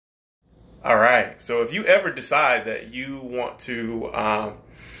All right. So if you ever decide that you want to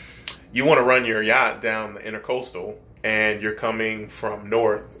run your yacht down the intercoastal and you're coming from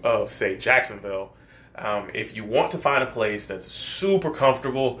north of, say, Jacksonville, if you want to find a place that's super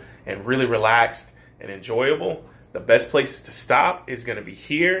comfortable and really relaxed and enjoyable, the best place to stop is going to be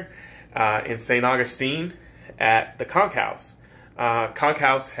here in St. Augustine at the Conch House. Conch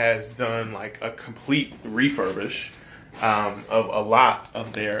House has done like a complete refurbish of a lot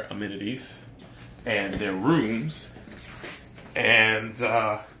of their amenities and their rooms, and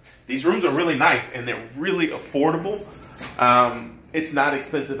these rooms are really nice and they're really affordable. It's not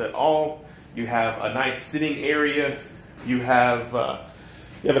expensive at all. You have a nice sitting area. You have a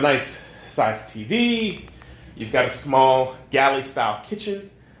nice sized TV. You've got a small galley style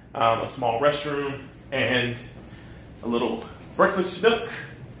kitchen, a small restroom, and a little breakfast nook,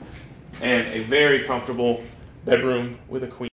 and a very comfortable bedroom with a queen.